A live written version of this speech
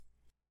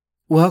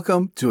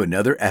Welcome to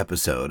another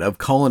episode of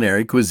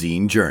Culinary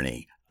Cuisine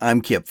Journey.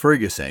 I'm Kip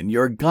Ferguson,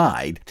 your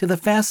guide to the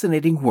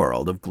fascinating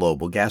world of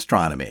global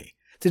gastronomy.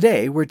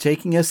 Today, we're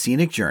taking a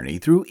scenic journey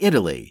through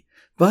Italy,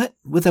 but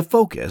with a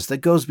focus that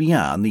goes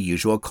beyond the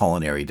usual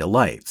culinary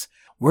delights.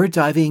 We're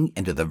diving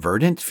into the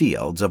verdant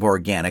fields of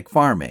organic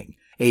farming,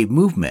 a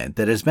movement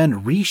that has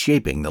been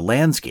reshaping the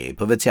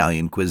landscape of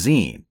Italian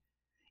cuisine.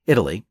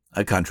 Italy,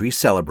 a country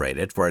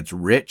celebrated for its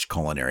rich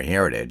culinary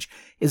heritage,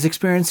 is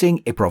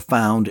experiencing a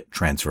profound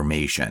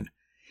transformation.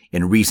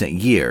 In recent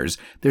years,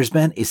 there's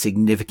been a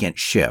significant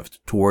shift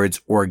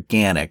towards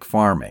organic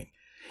farming,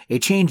 a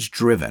change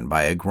driven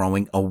by a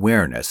growing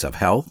awareness of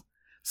health,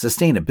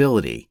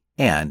 sustainability,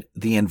 and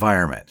the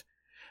environment.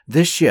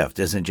 This shift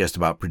isn't just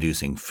about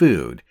producing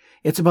food,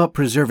 it's about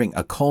preserving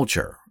a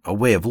culture, a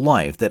way of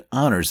life that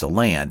honors the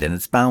land and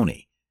its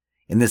bounty.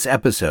 In this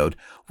episode,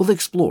 we'll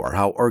explore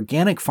how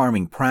organic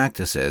farming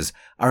practices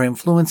are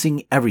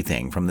influencing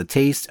everything from the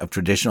taste of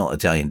traditional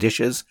Italian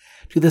dishes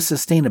to the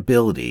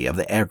sustainability of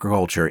the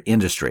agriculture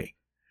industry.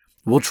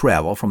 We'll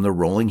travel from the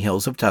rolling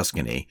hills of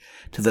Tuscany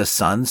to the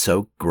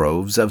sun-soaked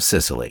groves of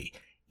Sicily,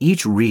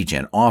 each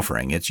region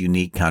offering its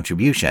unique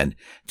contribution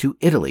to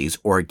Italy's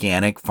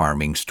organic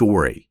farming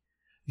story.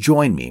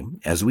 Join me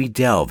as we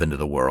delve into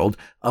the world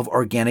of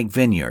organic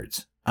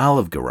vineyards,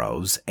 olive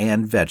groves,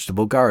 and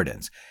vegetable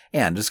gardens,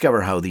 and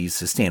discover how these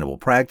sustainable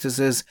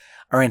practices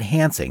are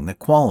enhancing the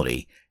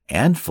quality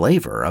and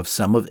flavor of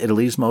some of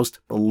Italy's most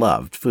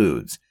beloved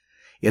foods.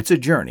 It's a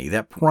journey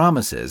that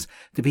promises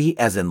to be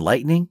as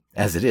enlightening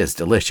as it is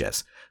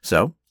delicious.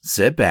 So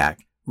sit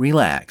back,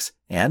 relax,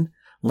 and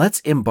let's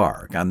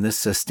embark on this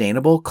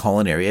sustainable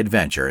culinary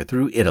adventure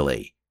through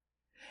Italy.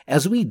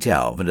 As we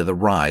delve into the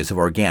rise of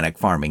organic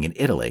farming in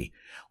Italy,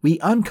 we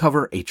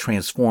uncover a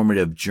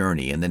transformative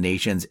journey in the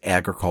nation's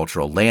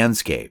agricultural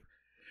landscape.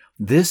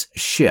 This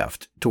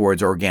shift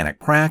towards organic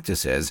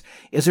practices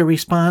is a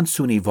response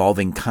to an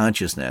evolving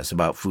consciousness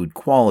about food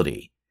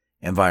quality,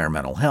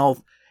 environmental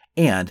health,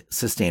 and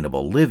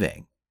sustainable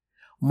living,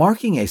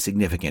 marking a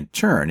significant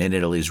turn in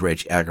Italy's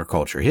rich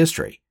agriculture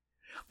history.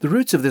 The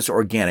roots of this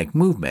organic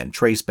movement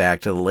trace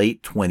back to the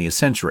late 20th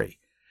century.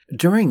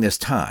 During this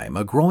time,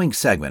 a growing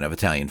segment of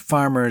Italian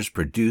farmers,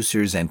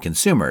 producers, and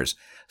consumers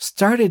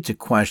started to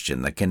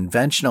question the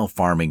conventional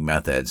farming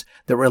methods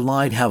that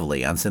relied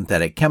heavily on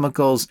synthetic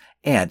chemicals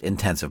and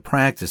intensive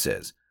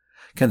practices.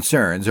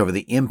 Concerns over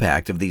the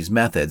impact of these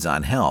methods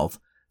on health,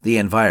 the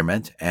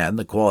environment, and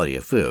the quality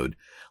of food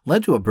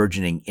led to a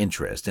burgeoning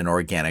interest in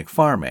organic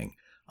farming,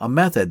 a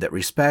method that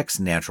respects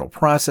natural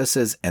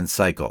processes and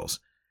cycles.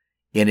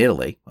 In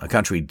Italy, a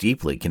country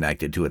deeply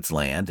connected to its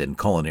land and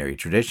culinary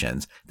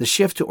traditions, the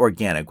shift to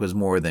organic was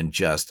more than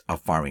just a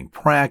farming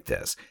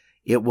practice.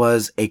 It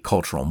was a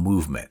cultural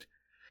movement.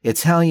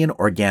 Italian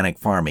organic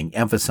farming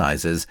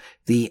emphasizes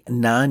the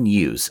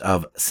non-use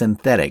of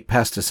synthetic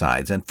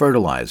pesticides and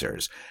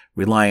fertilizers,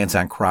 reliance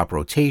on crop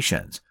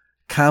rotations,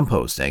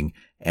 composting,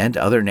 and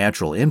other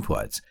natural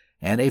inputs,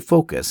 and a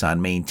focus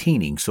on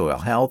maintaining soil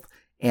health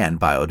and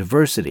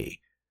biodiversity.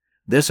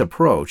 This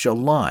approach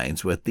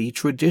aligns with the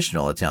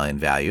traditional Italian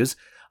values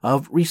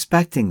of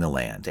respecting the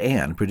land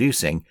and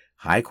producing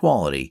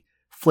high-quality,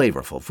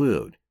 flavorful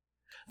food.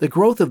 The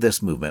growth of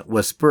this movement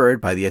was spurred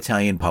by the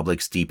Italian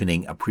public's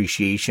deepening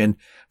appreciation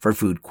for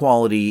food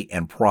quality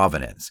and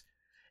provenance.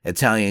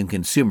 Italian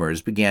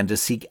consumers began to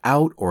seek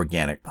out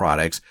organic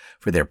products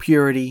for their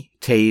purity,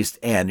 taste,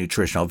 and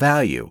nutritional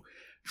value,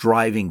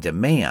 driving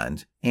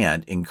demand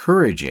and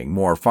encouraging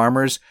more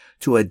farmers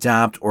to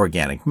adopt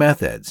organic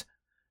methods.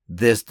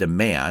 This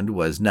demand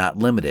was not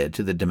limited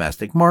to the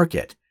domestic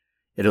market.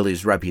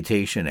 Italy's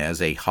reputation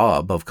as a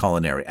hub of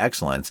culinary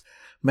excellence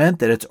meant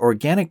that its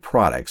organic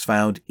products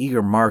found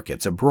eager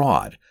markets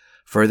abroad,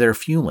 further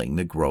fueling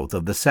the growth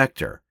of the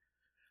sector.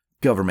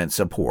 Government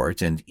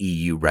support and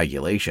EU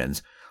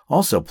regulations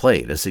also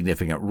played a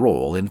significant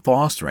role in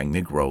fostering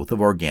the growth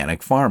of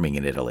organic farming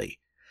in Italy.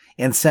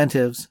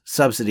 Incentives,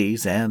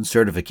 subsidies, and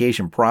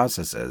certification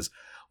processes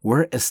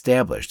were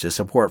established to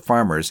support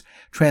farmers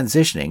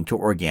transitioning to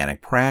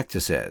organic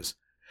practices.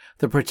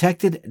 The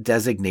Protected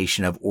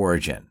Designation of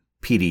Origin,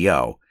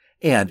 PDO,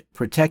 and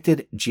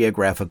Protected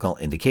Geographical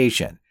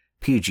Indication,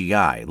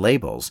 PGI,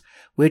 labels,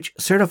 which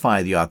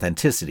certify the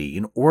authenticity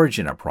and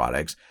origin of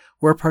products,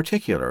 were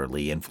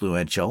particularly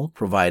influential,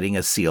 providing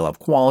a seal of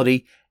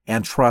quality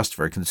and trust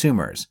for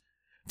consumers.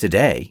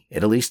 Today,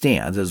 Italy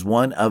stands as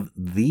one of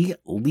the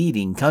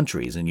leading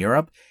countries in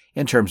Europe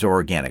in terms of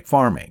organic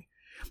farming.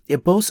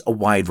 It boasts a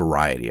wide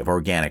variety of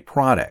organic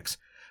products,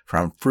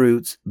 from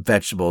fruits,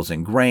 vegetables,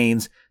 and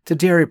grains to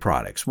dairy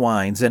products,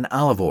 wines, and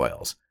olive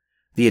oils.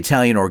 The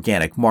Italian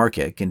organic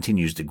market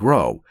continues to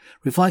grow,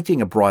 reflecting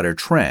a broader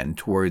trend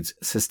towards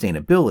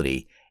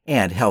sustainability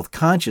and health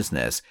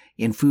consciousness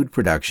in food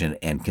production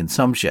and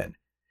consumption.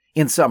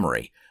 In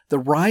summary, the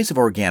rise of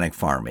organic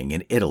farming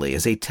in Italy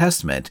is a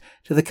testament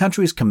to the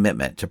country's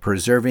commitment to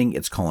preserving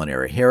its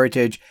culinary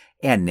heritage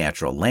and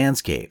natural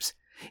landscapes.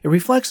 It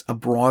reflects a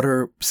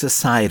broader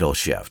societal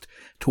shift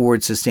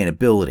towards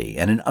sustainability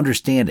and an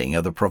understanding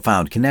of the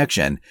profound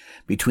connection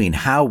between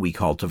how we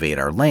cultivate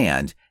our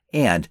land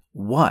and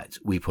what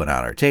we put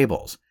on our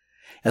tables.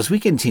 As we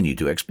continue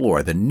to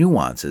explore the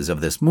nuances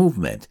of this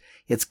movement,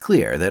 it's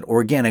clear that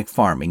organic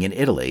farming in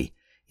Italy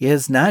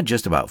is not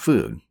just about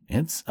food,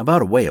 it's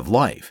about a way of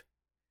life.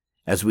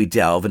 As we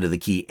delve into the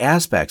key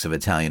aspects of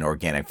Italian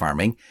organic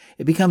farming,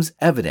 it becomes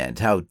evident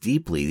how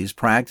deeply these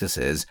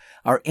practices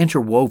are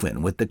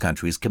interwoven with the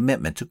country's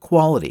commitment to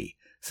quality,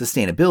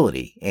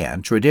 sustainability,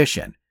 and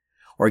tradition.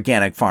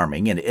 Organic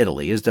farming in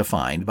Italy is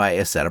defined by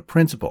a set of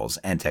principles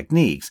and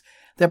techniques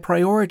that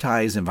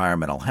prioritize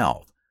environmental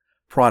health,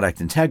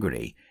 product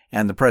integrity,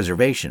 and the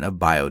preservation of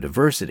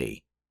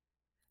biodiversity.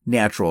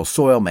 Natural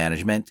soil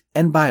management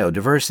and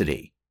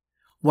biodiversity.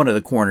 One of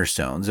the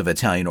cornerstones of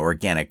Italian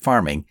organic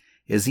farming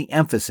is the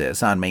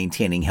emphasis on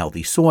maintaining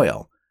healthy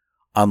soil.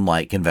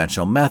 Unlike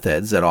conventional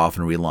methods that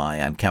often rely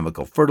on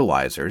chemical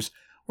fertilizers,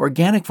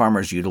 organic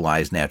farmers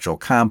utilize natural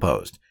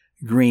compost,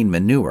 green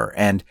manure,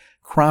 and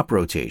crop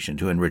rotation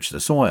to enrich the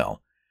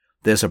soil.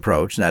 This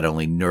approach not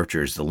only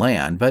nurtures the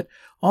land, but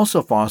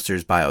also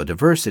fosters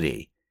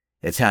biodiversity.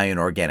 Italian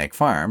organic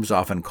farms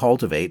often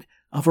cultivate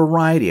a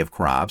variety of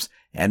crops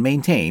and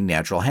maintain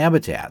natural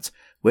habitats,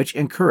 which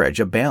encourage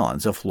a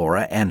balance of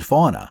flora and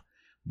fauna.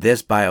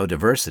 This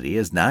biodiversity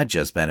is not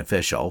just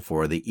beneficial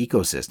for the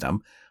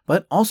ecosystem,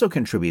 but also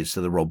contributes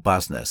to the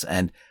robustness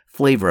and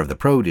flavor of the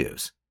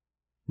produce.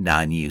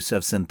 Non-use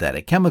of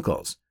synthetic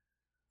chemicals.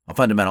 A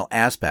fundamental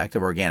aspect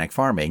of organic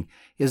farming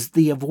is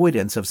the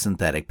avoidance of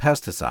synthetic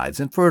pesticides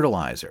and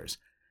fertilizers.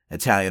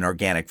 Italian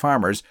organic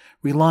farmers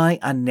rely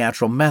on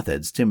natural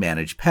methods to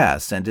manage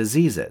pests and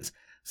diseases,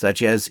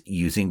 such as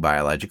using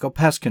biological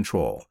pest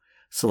control,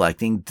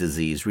 selecting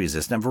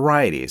disease-resistant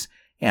varieties,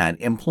 and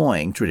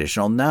employing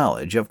traditional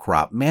knowledge of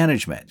crop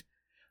management.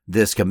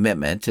 This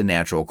commitment to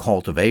natural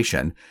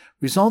cultivation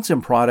results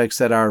in products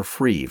that are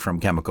free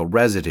from chemical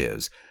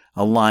residues,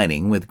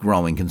 aligning with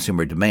growing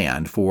consumer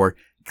demand for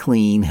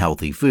clean,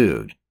 healthy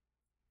food.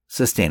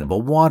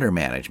 Sustainable water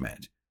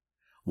management.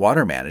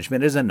 Water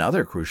management is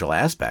another crucial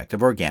aspect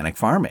of organic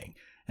farming,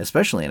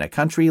 especially in a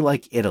country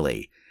like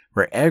Italy,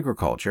 where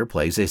agriculture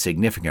plays a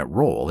significant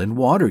role in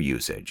water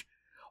usage.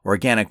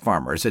 Organic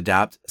farmers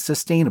adopt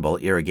sustainable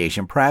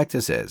irrigation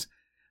practices,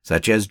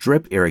 such as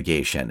drip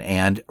irrigation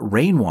and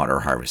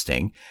rainwater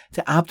harvesting,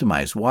 to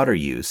optimize water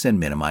use and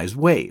minimize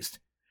waste.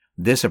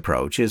 This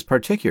approach is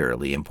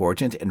particularly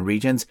important in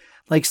regions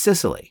like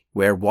Sicily,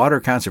 where water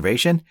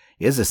conservation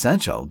is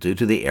essential due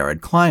to the arid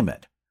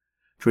climate.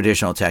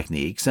 Traditional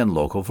techniques and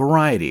local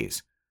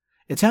varieties.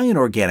 Italian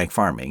organic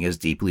farming is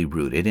deeply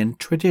rooted in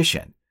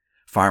tradition.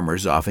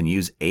 Farmers often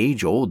use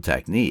age-old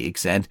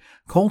techniques and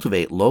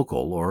cultivate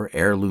local or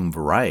heirloom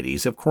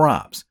varieties of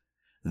crops.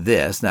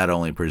 This not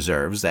only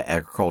preserves the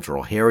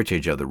agricultural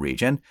heritage of the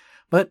region,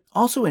 but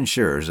also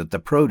ensures that the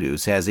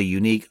produce has a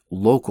unique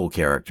local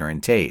character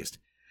and taste.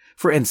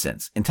 For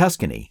instance, in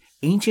Tuscany,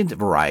 ancient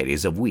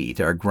varieties of wheat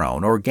are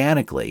grown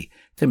organically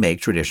to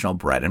make traditional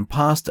bread and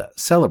pasta,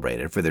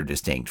 celebrated for their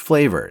distinct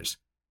flavors.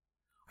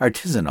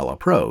 Artisanal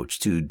approach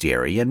to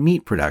dairy and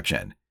meat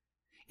production.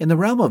 In the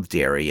realm of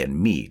dairy and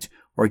meat,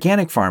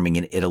 organic farming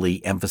in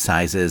Italy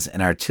emphasizes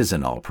an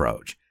artisanal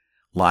approach.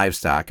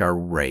 Livestock are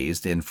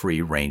raised in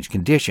free-range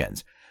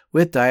conditions,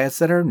 with diets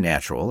that are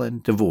natural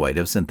and devoid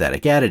of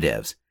synthetic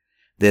additives.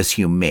 This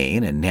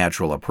humane and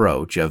natural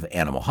approach of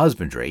animal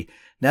husbandry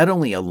not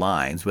only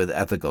aligns with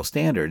ethical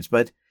standards,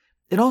 but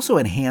it also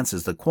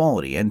enhances the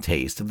quality and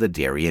taste of the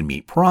dairy and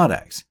meat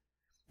products.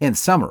 In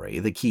summary,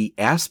 the key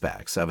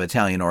aspects of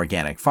Italian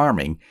organic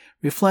farming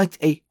reflect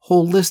a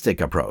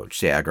holistic approach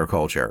to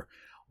agriculture,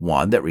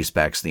 one that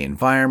respects the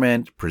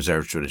environment,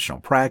 preserves traditional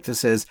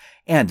practices,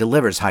 and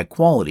delivers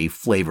high-quality,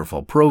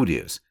 flavorful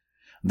produce.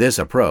 This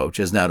approach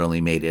has not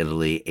only made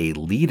Italy a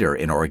leader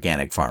in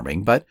organic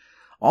farming, but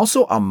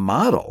also a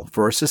model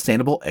for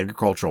sustainable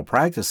agricultural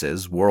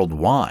practices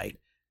worldwide.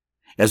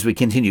 As we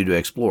continue to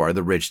explore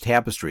the rich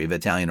tapestry of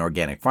Italian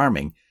organic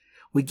farming,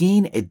 we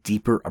gain a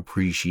deeper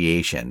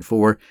appreciation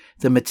for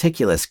the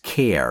meticulous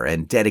care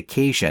and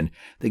dedication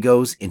that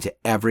goes into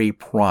every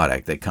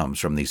product that comes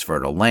from these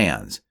fertile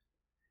lands.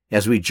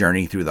 As we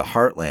journey through the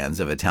heartlands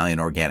of Italian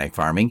organic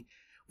farming,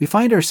 we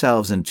find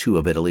ourselves in two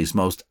of Italy's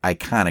most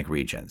iconic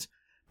regions,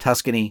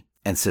 Tuscany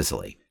and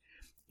Sicily.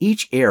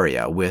 Each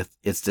area, with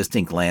its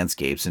distinct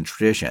landscapes and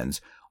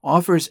traditions,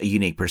 offers a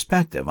unique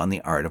perspective on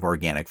the art of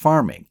organic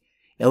farming,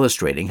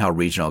 illustrating how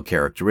regional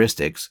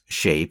characteristics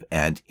shape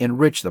and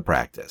enrich the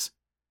practice.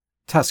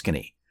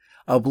 Tuscany,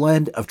 a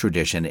blend of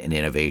tradition and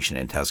innovation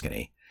in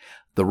Tuscany.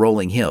 The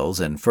rolling hills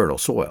and fertile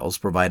soils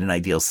provide an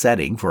ideal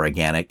setting for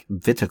organic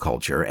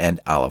viticulture and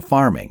olive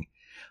farming.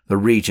 The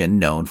region,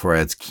 known for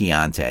its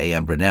Chianti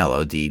and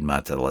Brunello di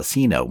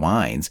Montalcino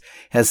wines,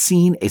 has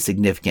seen a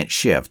significant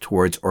shift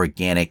towards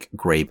organic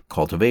grape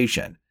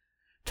cultivation.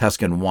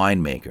 Tuscan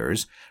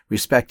winemakers,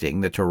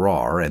 respecting the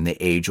terroir and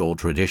the age-old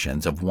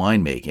traditions of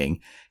winemaking,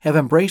 have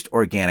embraced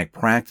organic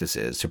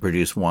practices to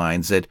produce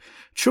wines that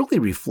truly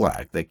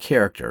reflect the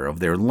character of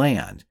their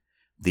land.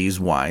 These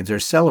wines are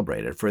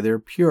celebrated for their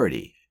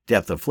purity,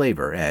 depth of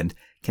flavor, and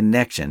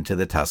connection to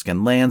the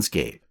Tuscan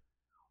landscape.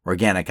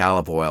 Organic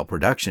olive oil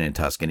production in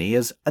Tuscany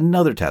is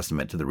another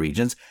testament to the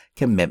region's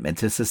commitment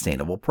to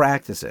sustainable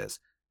practices.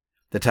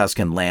 The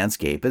Tuscan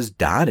landscape is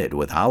dotted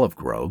with olive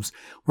groves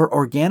where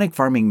organic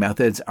farming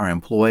methods are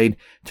employed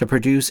to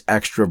produce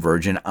extra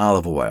virgin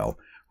olive oil,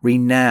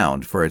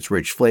 renowned for its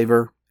rich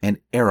flavor and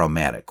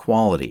aromatic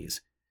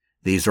qualities.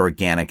 These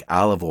organic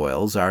olive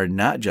oils are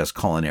not just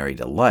culinary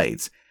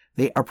delights,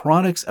 they are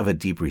products of a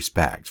deep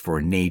respect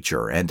for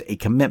nature and a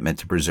commitment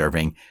to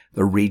preserving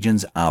the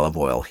region's olive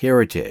oil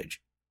heritage.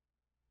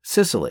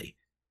 Sicily.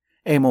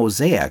 A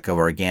mosaic of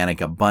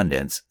organic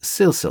abundance,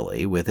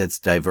 Sicily, with its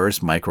diverse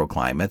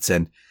microclimates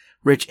and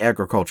rich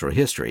agricultural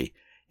history,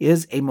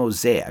 is a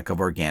mosaic of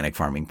organic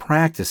farming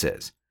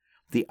practices.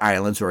 The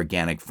island's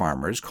organic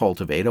farmers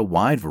cultivate a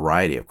wide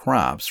variety of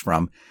crops,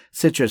 from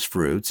citrus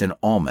fruits and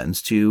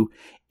almonds to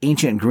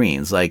ancient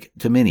greens like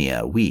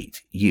Dominia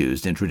wheat,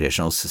 used in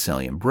traditional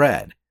Sicilian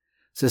bread.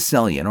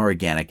 Sicilian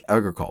organic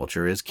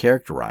agriculture is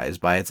characterized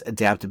by its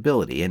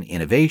adaptability and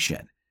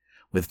innovation,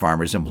 with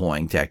farmers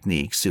employing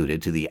techniques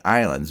suited to the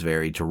island's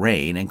varied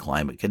terrain and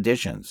climate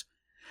conditions.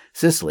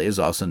 Sicily is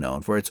also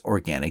known for its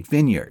organic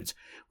vineyards,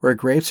 where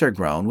grapes are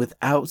grown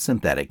without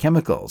synthetic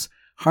chemicals,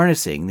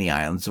 harnessing the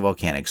island's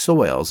volcanic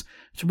soils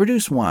to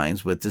produce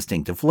wines with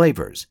distinctive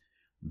flavors.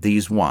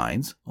 These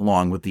wines,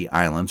 along with the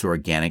island's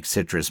organic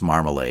citrus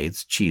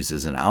marmalades,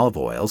 cheeses, and olive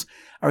oils,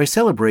 are a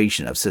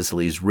celebration of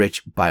Sicily's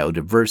rich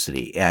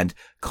biodiversity and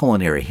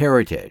culinary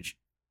heritage.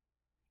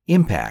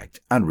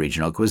 Impact on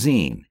regional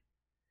cuisine.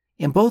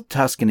 In both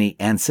Tuscany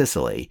and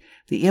Sicily,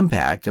 the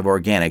impact of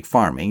organic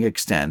farming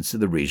extends to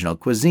the regional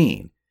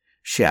cuisine.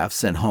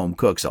 Chefs and home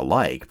cooks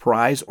alike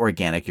prize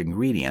organic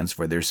ingredients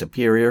for their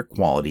superior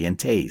quality and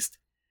taste.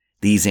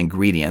 These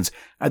ingredients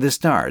are the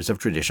stars of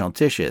traditional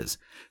dishes,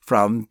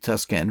 from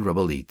Tuscan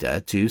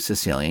ribollita to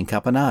Sicilian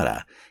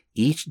caponata,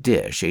 each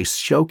dish a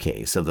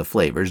showcase of the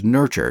flavors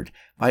nurtured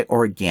by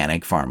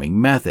organic farming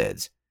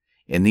methods.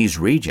 In these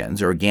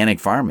regions, organic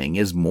farming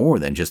is more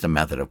than just a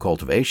method of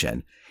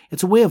cultivation.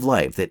 It's a way of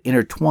life that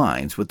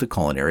intertwines with the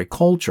culinary,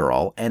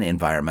 cultural, and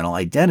environmental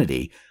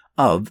identity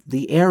of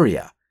the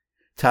area.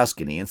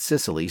 Tuscany and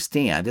Sicily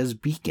stand as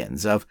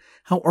beacons of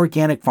how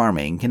organic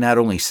farming can not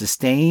only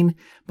sustain,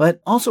 but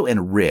also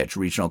enrich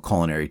regional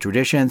culinary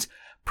traditions,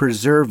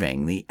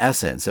 preserving the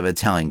essence of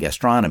Italian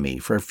gastronomy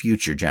for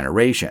future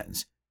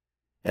generations.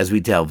 As we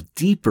delve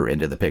deeper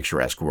into the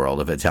picturesque world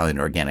of Italian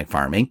organic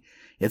farming,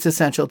 it's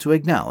essential to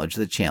acknowledge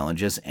the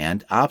challenges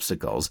and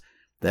obstacles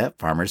that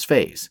farmers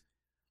face.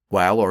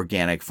 While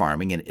organic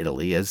farming in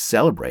Italy is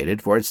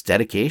celebrated for its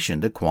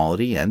dedication to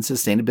quality and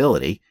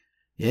sustainability,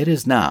 it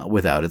is not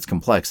without its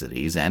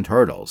complexities and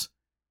hurdles.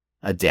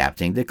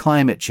 Adapting to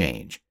climate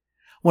change.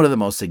 One of the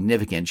most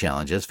significant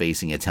challenges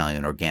facing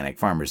Italian organic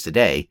farmers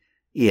today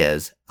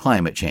is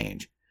climate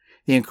change.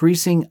 The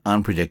increasing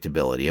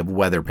unpredictability of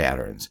weather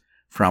patterns,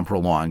 from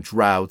prolonged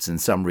droughts in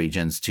some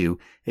regions to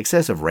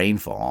excessive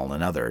rainfall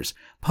in others,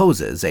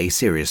 poses a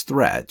serious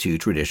threat to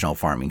traditional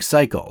farming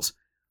cycles.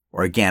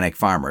 Organic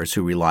farmers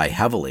who rely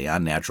heavily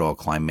on natural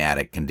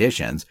climatic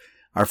conditions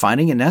are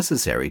finding it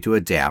necessary to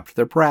adapt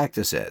their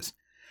practices.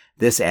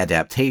 This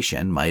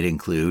adaptation might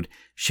include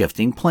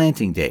shifting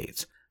planting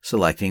dates,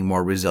 selecting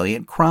more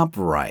resilient crop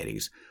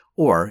varieties,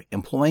 or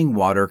employing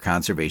water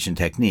conservation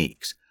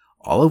techniques,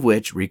 all of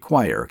which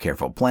require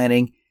careful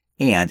planning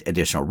and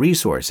additional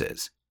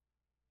resources.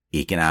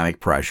 Economic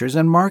pressures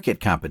and market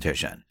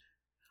competition.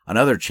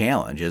 Another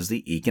challenge is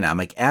the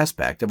economic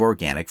aspect of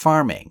organic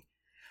farming.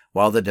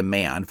 While the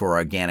demand for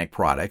organic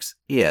products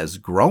is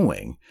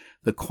growing,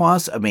 the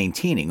cost of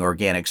maintaining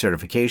organic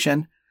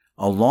certification,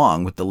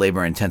 along with the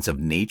labor-intensive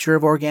nature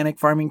of organic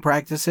farming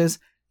practices,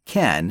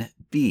 can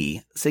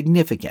be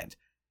significant.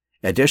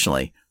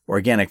 Additionally,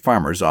 organic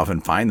farmers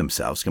often find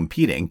themselves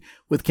competing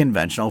with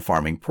conventional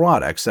farming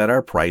products that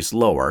are priced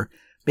lower,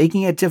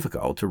 making it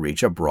difficult to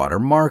reach a broader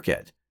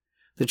market.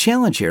 The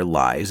challenge here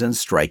lies in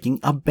striking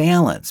a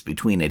balance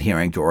between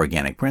adhering to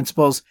organic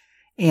principles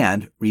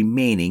and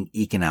remaining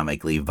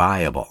economically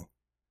viable.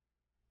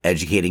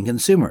 Educating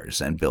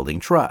consumers and building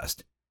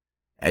trust.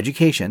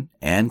 Education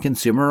and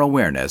consumer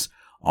awareness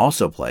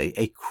also play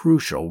a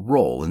crucial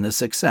role in the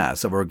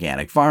success of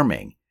organic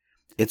farming.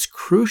 It's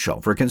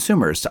crucial for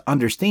consumers to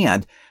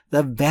understand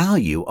the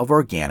value of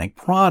organic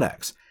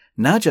products,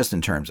 not just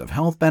in terms of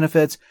health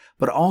benefits,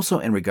 but also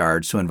in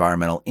regards to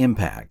environmental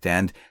impact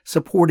and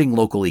supporting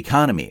local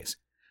economies.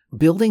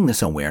 Building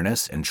this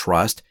awareness and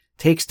trust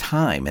takes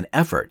time and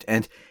effort,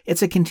 and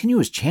it's a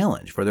continuous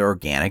challenge for the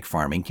organic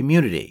farming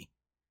community.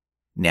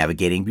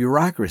 Navigating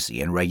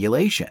bureaucracy and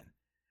regulation.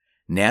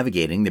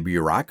 Navigating the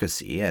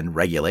bureaucracy and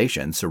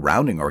regulation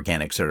surrounding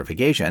organic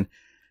certification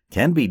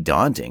can be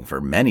daunting for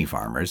many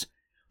farmers.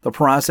 The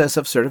process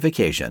of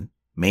certification,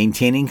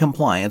 maintaining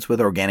compliance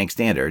with organic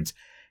standards,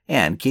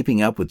 and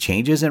keeping up with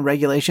changes in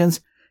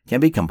regulations can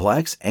be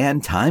complex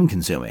and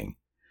time-consuming.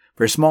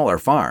 For smaller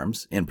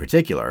farms, in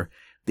particular,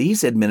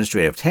 these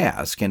administrative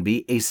tasks can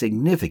be a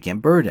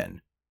significant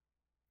burden.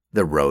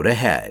 The road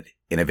ahead,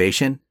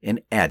 innovation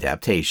and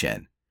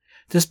adaptation.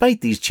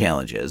 Despite these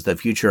challenges, the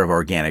future of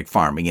organic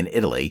farming in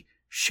Italy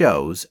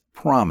shows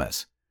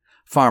promise.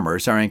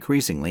 Farmers are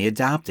increasingly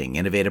adopting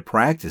innovative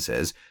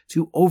practices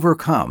to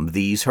overcome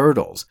these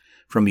hurdles,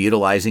 from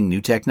utilizing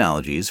new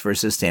technologies for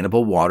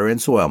sustainable water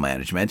and soil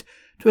management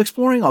to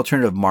exploring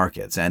alternative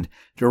markets and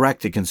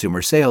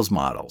direct-to-consumer sales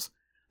models.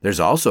 There's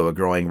also a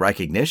growing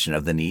recognition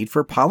of the need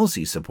for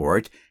policy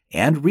support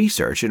and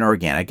research in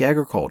organic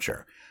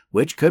agriculture,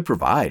 which could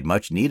provide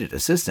much-needed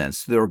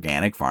assistance to the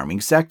organic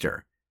farming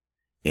sector.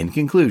 In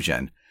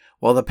conclusion,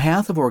 while the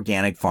path of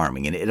organic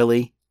farming in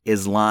Italy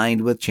is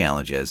lined with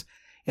challenges,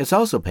 it's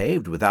also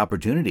paved with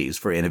opportunities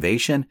for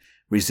innovation,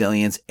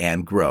 resilience,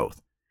 and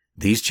growth.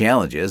 These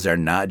challenges are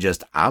not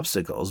just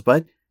obstacles,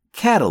 but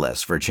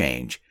catalysts for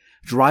change,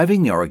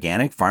 driving the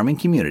organic farming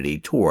community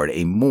toward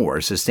a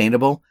more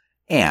sustainable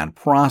and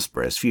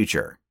prosperous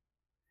future.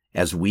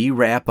 As we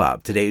wrap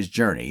up today's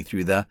journey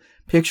through the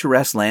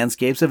picturesque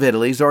landscapes of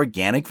Italy's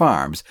organic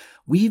farms,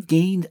 we've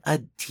gained a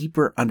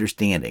deeper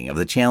understanding of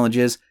the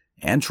challenges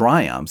and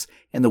triumphs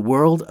in the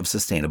world of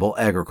sustainable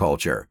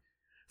agriculture.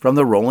 From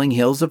the rolling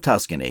hills of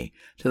Tuscany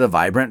to the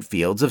vibrant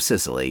fields of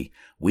Sicily,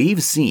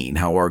 we've seen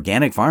how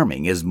organic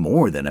farming is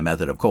more than a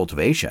method of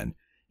cultivation.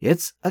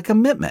 It's a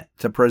commitment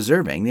to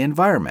preserving the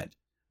environment,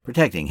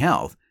 protecting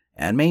health,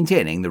 and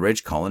maintaining the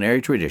rich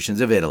culinary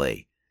traditions of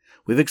Italy.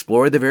 We've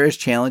explored the various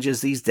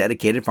challenges these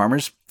dedicated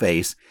farmers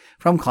face,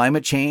 from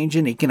climate change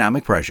and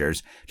economic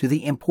pressures to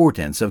the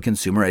importance of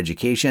consumer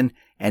education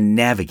and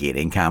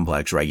navigating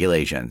complex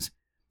regulations.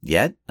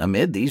 Yet,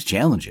 amid these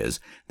challenges,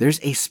 there's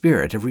a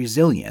spirit of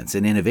resilience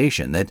and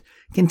innovation that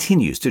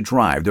continues to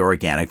drive the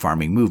organic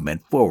farming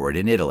movement forward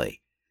in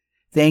Italy.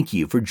 Thank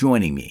you for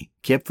joining me,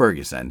 Kip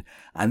Ferguson,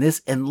 on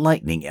this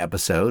enlightening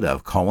episode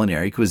of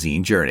Culinary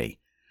Cuisine Journey.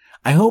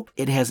 I hope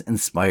it has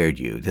inspired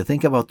you to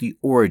think about the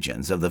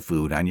origins of the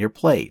food on your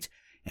plate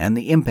and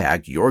the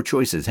impact your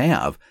choices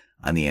have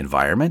on the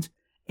environment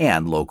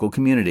and local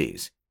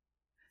communities.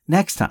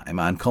 Next time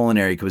on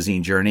Culinary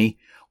Cuisine Journey,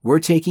 we're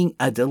taking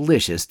a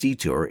delicious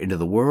detour into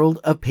the world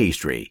of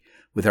pastry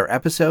with our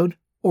episode,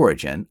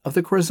 Origin of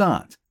the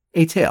Croissant,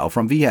 a tale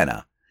from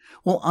Vienna.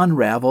 We'll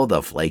unravel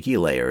the flaky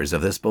layers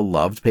of this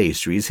beloved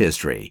pastry's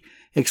history,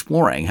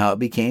 exploring how it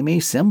became a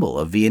symbol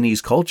of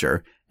Viennese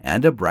culture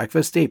and a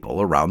breakfast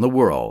staple around the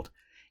world.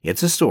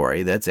 It's a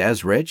story that's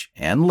as rich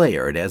and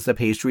layered as the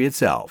pastry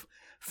itself,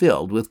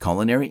 filled with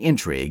culinary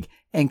intrigue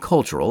and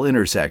cultural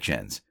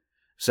intersections.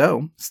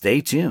 So,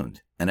 stay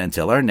tuned, and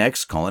until our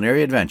next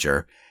culinary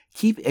adventure,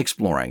 keep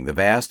exploring the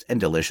vast and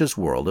delicious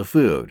world of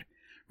food.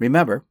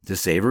 Remember to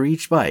savor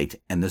each bite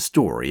and the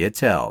story it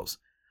tells.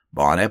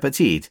 Bon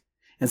appetit,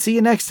 and see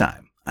you next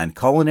time on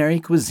Culinary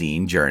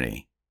Cuisine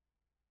Journey.